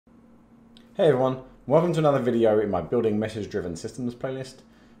Hey everyone, welcome to another video in my Building Message-Driven Systems playlist.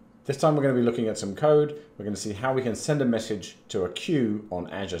 This time we're going to be looking at some code. We're going to see how we can send a message to a queue on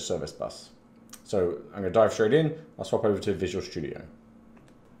Azure Service Bus. So I'm going to dive straight in. I'll swap over to Visual Studio.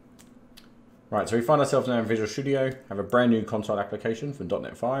 Right, so we find ourselves now in Visual Studio, have a brand new console application from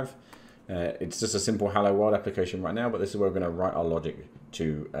 .NET 5. It's just a simple Hello World application right now, but this is where we're going to write our logic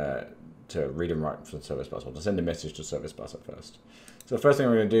to read and write for Service Bus, or to send a message to Service Bus at first. So the first thing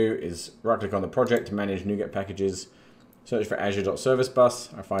we're going to do is right-click on the project to manage NuGet packages, search for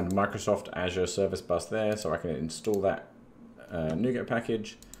Azure.ServiceBus. I find Microsoft Azure Service Bus there, so I can install that NuGet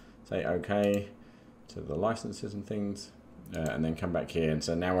package, say OK to the licenses and things, and then come back here. And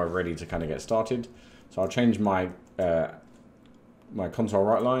so now we're ready to kind of get started. So I'll change my my console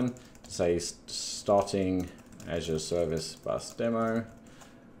write line to say starting Azure Service Bus demo.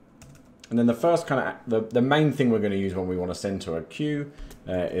 And then the first kind of, the main thing we're going to use when we want to send to a queue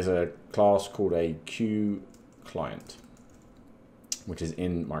is a class called a queue client, which is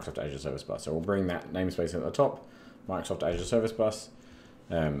in Microsoft Azure Service Bus. So we'll bring that namespace at the top, Microsoft Azure Service Bus.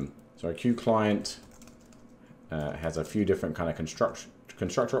 So a queue client has a few different kind of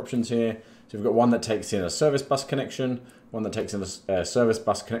constructor options here. So we've got one that takes in a service bus connection, one that takes in a service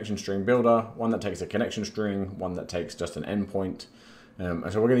bus connection string builder, one that takes a connection string, one that takes just an endpoint. And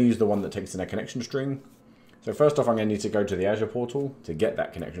so we're going to use the one that takes in a connection string. So first off, I'm going to need to go to the Azure portal to get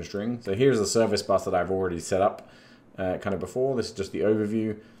that connection string. So here's the service bus that I've already set up kind of before. This is just the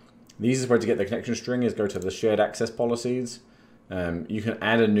overview. The easiest way to get the connection string is go to the shared access policies. You can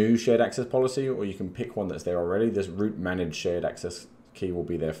add a new shared access policy, or you can pick one that's there already. This root manage shared access key will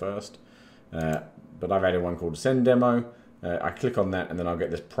be there first. But I've added one called send demo. I click on that and then I'll get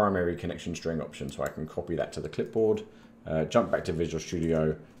this primary connection string option, so I can copy that to the clipboard. Jump back to Visual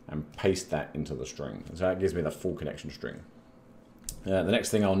Studio and paste that into the string. And so that gives me the full connection string. The next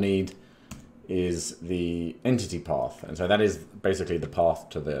thing I'll need is the entity path. And so that is basically the path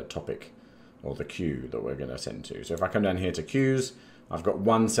to the topic or the queue that we're going to send to. So if I come down here to queues, I've got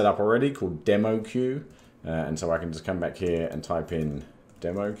one set up already called demo queue. And so I can just come back here and type in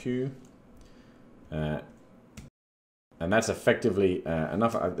demo queue. And that's effectively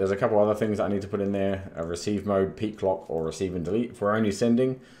enough. There's a couple other things that I need to put in there. A receive mode, peak clock, or receive and delete. If we're only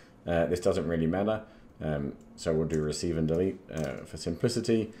sending, this doesn't really matter. So we'll do receive and delete for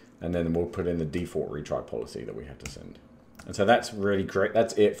simplicity. And then we'll put in the default retry policy that we have to send. And so that's really great.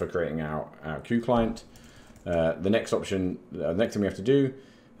 That's it for creating our queue client. The next option, the next thing we have to do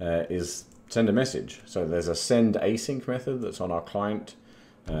is send a message. So there's a send async method that's on our client,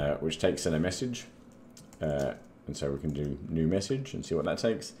 which takes in a message. And so we can do new message and see what that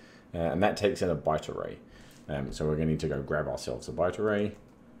takes. And that takes in a byte array. So we're going to need to go grab ourselves a byte array.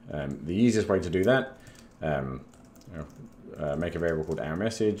 The easiest way to do that, make a variable called our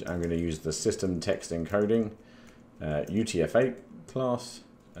message. I'm going to use the system text encoding UTF-8 class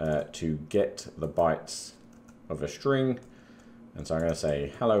to get the bytes of a string. And so I'm going to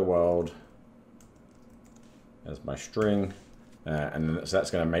say hello world as my string. And then, so that's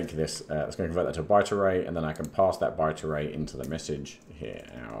going to make this, it's going to convert that to a byte array, and then I can pass that byte array into the message here,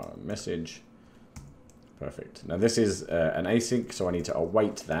 our message. Perfect. Now this is an async, so I need to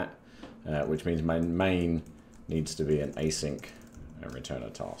await that, which means my main needs to be an async and return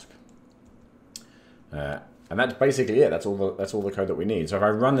a task. And that's basically it. That's all the code that we need. So if I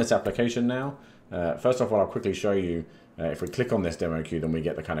run this application now, first off, what I'll quickly show you, if we click on this demo queue, then we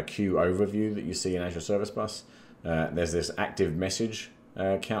get the kind of queue overview that you see in Azure Service Bus. There's this active message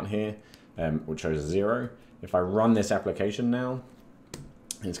count here, which shows 0. If I run this application now,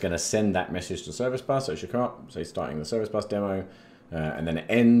 it's going to send that message to Service Bus. So it should come up, say starting the Service Bus demo, and then it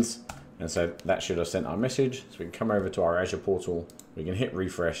ends. And so that should have sent our message. So we can come over to our Azure portal, we can hit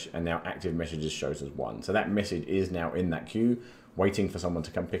refresh, and now active messages shows as 1. So that message is now in that queue, waiting for someone to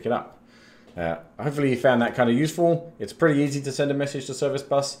come pick it up. Hopefully you found that kind of useful. It's pretty easy to send a message to Service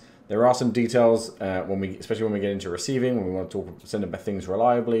Bus. There are some details, especially when we get into receiving, when we want to send about things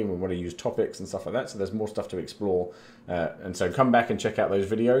reliably, we want to use topics and stuff like that. So there's more stuff to explore. And so come back and check out those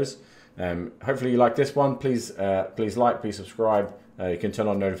videos. Hopefully you like this one. Please like, please subscribe. You can turn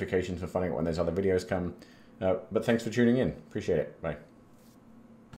on notifications for finding out when those other videos come. But thanks for tuning in. Appreciate it. Bye.